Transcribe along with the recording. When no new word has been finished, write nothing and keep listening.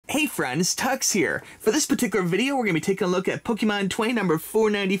friends, Tuxx here. For this particular video, we're going to be taking a look at Pokemon 20 number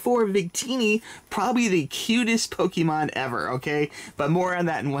 494, Victini, probably the cutest Pokemon ever, okay? But more on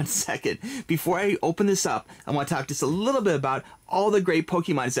that in 1 second. Before I open this up, I want to talk just a little bit about all the great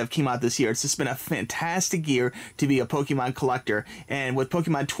Pokemons that have came out this year. It's just been a fantastic year to be a Pokemon collector. And with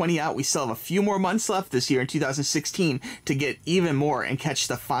Pokemon 20 out, we still have a few more months left this year in 2016 to get even more and catch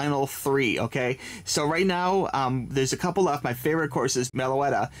the final 3, okay? So right now, there's a couple left. My favorite, of course, is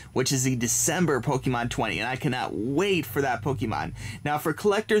Meloetta, which is the December Pokemon 20, and I cannot wait for that Pokemon. Now, for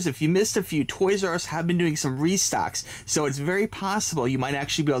collectors, if you missed a few, Toys R Us have been doing some restocks, so it's very possible you might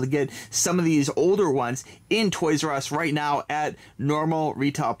actually be able to get some of these older ones in Toys R Us right now at normal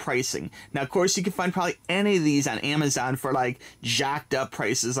retail pricing. Now, of course, you can find probably any of these on Amazon for like jacked up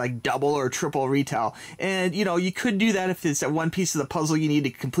prices, like double or triple retail. And you know, you could do that if it's that one piece of the puzzle you need to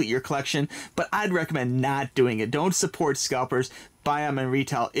complete your collection, but I'd recommend not doing it. Don't support scalpers. Buy them in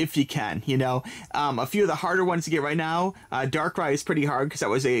retail if you can, you know. A few of the harder ones to get right now, Darkrai is pretty hard because that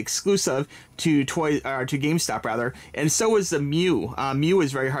was a exclusive to GameStop rather, and so was the Mew. Mew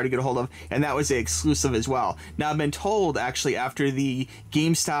is very hard to get a hold of, and that was a exclusive as well. Now I've been told actually after the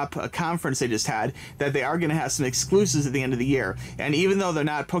GameStop conference they just had that they are going to have some exclusives at the end of the year, and even though they're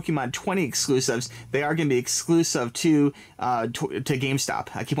not Pokemon 20 exclusives, they are going to be exclusive to GameStop.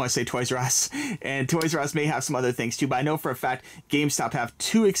 I keep wanting to say Toys R Us, and Toys R Us may have some other things too, but I know for a fact GameStop have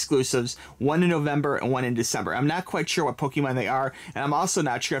 2 exclusives, one in November and one in December. I'm not quite sure what Pokemon they are, and I'm also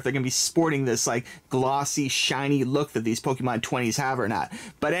not sure if they're going to be sporting this like glossy, shiny look that these Pokemon 20s have or not.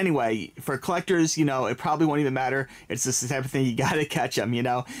 But anyway, for collectors, you know, it probably won't even matter. It's just the type of thing you got to catch them, you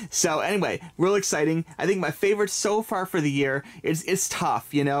know. So anyway, real exciting. I think my favorite so far for the year is it's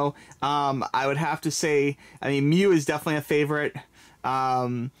tough, you know. I would have to say, I mean, Mew is definitely a favorite.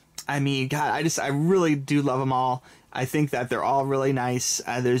 I mean, God, I really do love them all. I think that they're all really nice.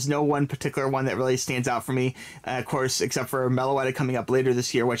 There's no one particular one that really stands out for me, of course, except for Meloetta coming up later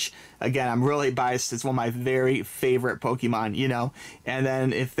this year, which, again, I'm really biased. It's one of my very favorite Pokemon, you know. And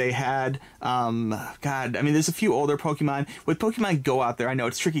then if they had, God, I mean, there's a few older Pokemon. With Pokemon Go out there, I know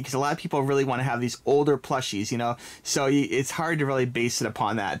it's tricky because a lot of people really want to have these older plushies, you know. So it's hard to really base it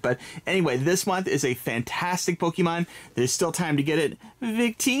upon that. But anyway, this month is a fantastic Pokemon. There's still time to get it.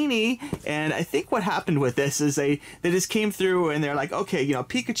 Victini. And I think what happened with this is they just came through and they're like, okay, you know,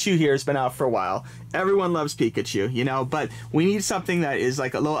 Pikachu here has been out for a while. Everyone loves Pikachu, you know, but we need something that is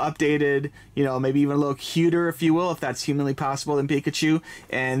like a little updated, you know, maybe even a little cuter, if you will, if that's humanly possible, than Pikachu.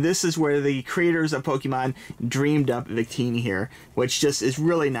 And this is where the creators of Pokemon dreamed up Victini here, which just is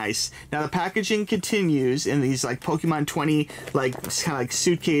really nice. Now the packaging continues in these like Pokemon 20 like kind of like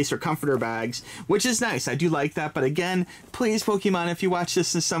suitcase or comforter bags, which is nice. I do like that, but again, please Pokemon, if you watch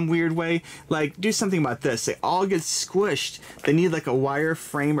this in some weird way, like do something about this. They all get squished. They need like a wire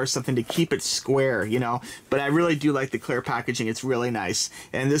frame or something to keep it square, you know. But I really do like the clear packaging. It's really nice.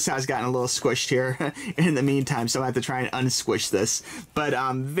 And this has gotten a little squished here in the meantime, so I have to try and unsquish this. But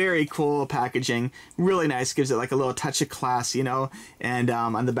very cool packaging. Really nice. Gives it like a little touch of class, you know. And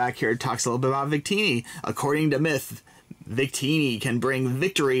on the back here it talks a little bit about Victini. According to myth, Victini can bring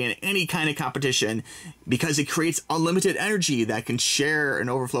victory in any kind of competition because it creates unlimited energy that can share and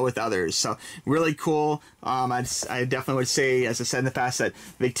overflow with others. So really cool. I definitely would say, as I said in the past, that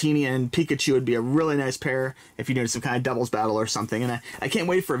Victini and Pikachu would be a really nice pair if you're doing some kind of doubles battle or something. And I can't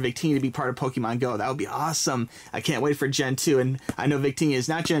wait for Victini to be part of Pokemon Go. That would be awesome. I can't wait for Gen 2. And I know Victini is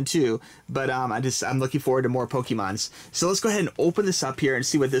not Gen 2, but I'm looking forward to more Pokemons. So let's go ahead and open this up here and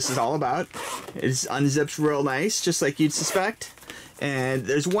see what this is all about. It unzips real nice, just like you'd suspect. And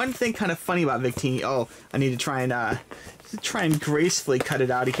there's one thing kind of funny about Victini. Oh, I need to try and gracefully cut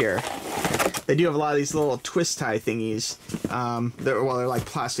it out of here. They do have a lot of these little twist tie thingies. They're like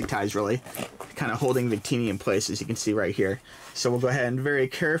plastic ties, really, kind of holding Victini in place, as you can see right here. So we'll go ahead and very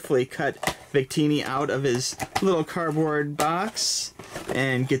carefully cut Victini out of his little cardboard box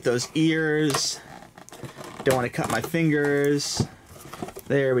and get those ears. Don't want to cut my fingers.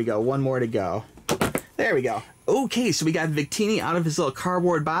 There we go. One more to go. There we go. Okay, so we got Victini out of his little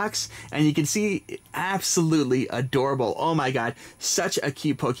cardboard box, and you can see absolutely adorable. Oh my god, such a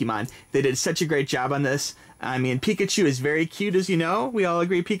cute Pokemon. They did such a great job on this. I mean, Pikachu is very cute, as you know. We all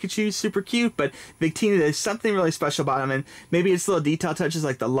agree Pikachu is super cute, but Victini, there's something really special about him, and maybe it's little detail touches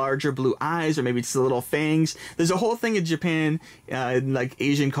like the larger blue eyes, or maybe it's the little fangs. There's a whole thing in Japan, like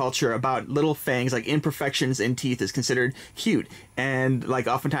Asian culture, about little fangs, like imperfections in teeth is considered cute, and like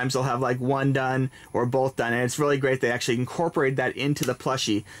oftentimes they'll have like one done or both done, and it's really great they actually incorporate that into the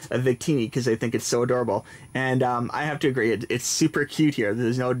plushie of Victini because they think it's so adorable. And I have to agree, it's super cute here.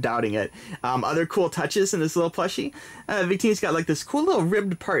 There's no doubting it. Other cool touches in this this little plushie. Victini's got like this cool little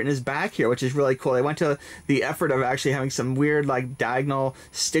ribbed part in his back here, which is really cool. They went to the effort of actually having some weird like diagonal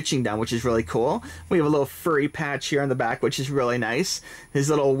stitching done, which is really cool. We have a little furry patch here on the back, which is really nice. His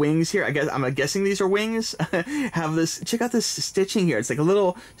little wings here, I'm guessing these are wings, have this, check out this stitching here. It's like a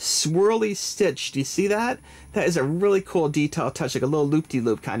little swirly stitch. Do you see that? That is a really cool detail touch, like a little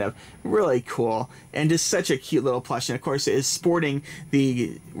loop-de-loop kind of. Really cool. And just such a cute little plush. And of course it is sporting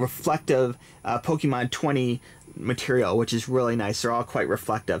the reflective Pokemon 20 material, which is really nice. They're all quite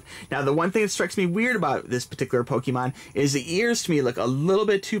reflective. Now, the one thing that strikes me weird about this particular Pokemon is the ears to me look a little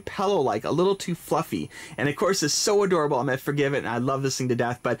bit too pillow-like, a little too fluffy. And of course, it's so adorable. I'm gonna forgive it, and I love this thing to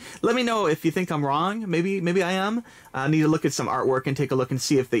death. But let me know if you think I'm wrong. Maybe I am. I need to look at some artwork and take a look and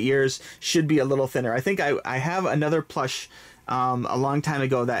see if the ears should be a little thinner. I think I have another plush a long time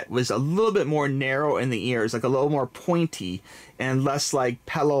ago that was a little bit more narrow in the ears, like a little more pointy and less like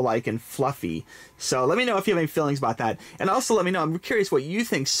pillow-like and fluffy. So let me know if you have any feelings about that. And also let me know, I'm curious what you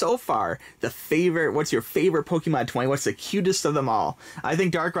think so far, what's your favorite Pokemon 20? What's the cutest of them all? I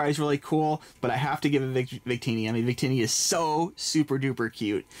think Darkrai is really cool, but I have to give it Victini. I mean, Victini is so super duper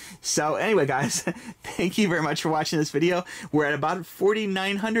cute. So anyway, guys, thank you very much for watching this video. We're at about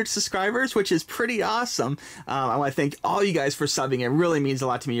 4,900 subscribers, which is pretty awesome. I want to thank all you guys for subbing. It really means a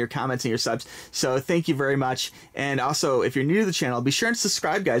lot to me, your comments and your subs. So thank you very much. And also, if you're new to the channel, be sure and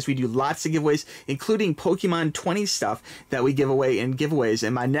subscribe, guys. We do lots of giveaways, including Pokemon 20 stuff that we give away in giveaways.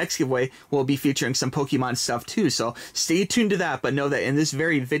 And my next giveaway will be featuring some Pokemon stuff too. So stay tuned to that, but know that in this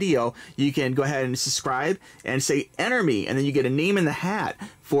very video, you can go ahead and subscribe and say enter me, and then you get a name in the hat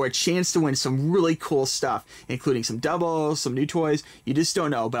for a chance to win some really cool stuff, including some doubles, some new toys. You just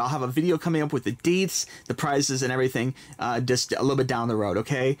don't know, but I'll have a video coming up with the dates, the prizes, and everything just a little bit down the road,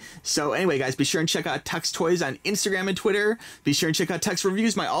 okay? So anyway, guys, be sure and check out Tuxx Toys on Instagram and Twitter. Be sure and check out Tuxx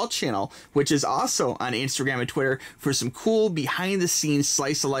Reviews, my alt channel, which is also on Instagram and Twitter, for some cool behind-the-scenes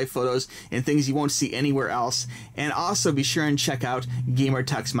slice-of-life photos and things you won't see anywhere else. And also be sure and check out Gamer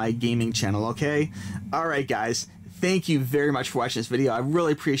Tuxx, my gaming channel, okay? All right, guys. Thank you very much for watching this video. I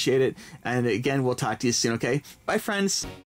really appreciate it. And again, we'll talk to you soon, okay? Bye, friends.